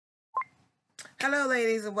Hello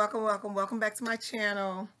ladies, and welcome back to my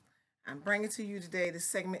channel. I'm bringing to you today this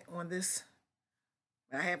segment on this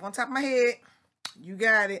what I have on top of my head. You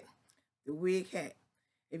got it, the wig hat.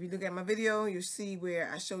 If you look at my video, you'll see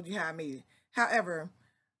where I showed you how I made it. However,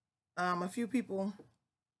 a few people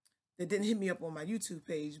that didn't hit me up on my YouTube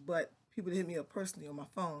page, but people that hit me up personally on my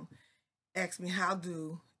phone, asked me how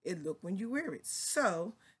do it look when you wear it.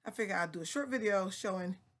 So I figured I'd do a short video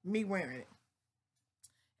showing me wearing it.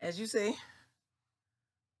 As you see,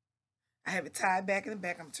 I have it tied back in the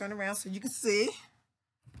back. I'm turning around so you can see.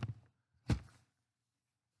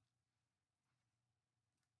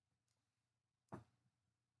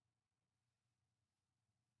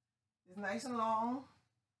 It's nice and long.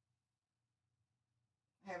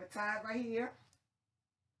 I have it tied right here.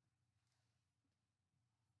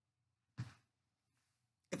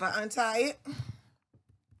 If I untie it,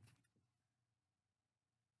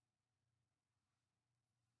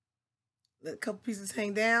 let a couple pieces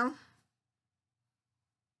hang down.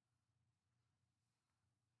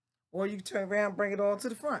 Or you can turn around, bring it all to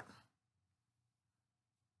the front.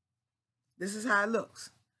 This is how it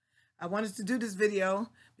looks. I wanted to do this video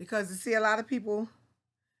because I see a lot of people,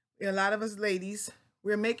 a lot of us ladies,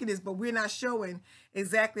 we're making this, but we're not showing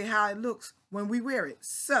exactly how it looks when we wear it.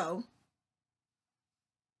 So,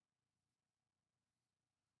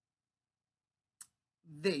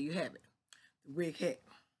 there you have it. The wig hat.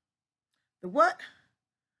 The what?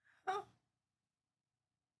 Huh?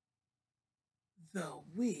 The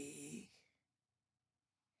wig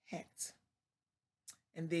hat.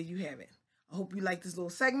 And there you have it. I hope you like this little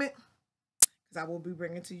segment because I will be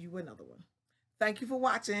bringing to you another one. Thank you for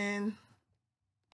watching.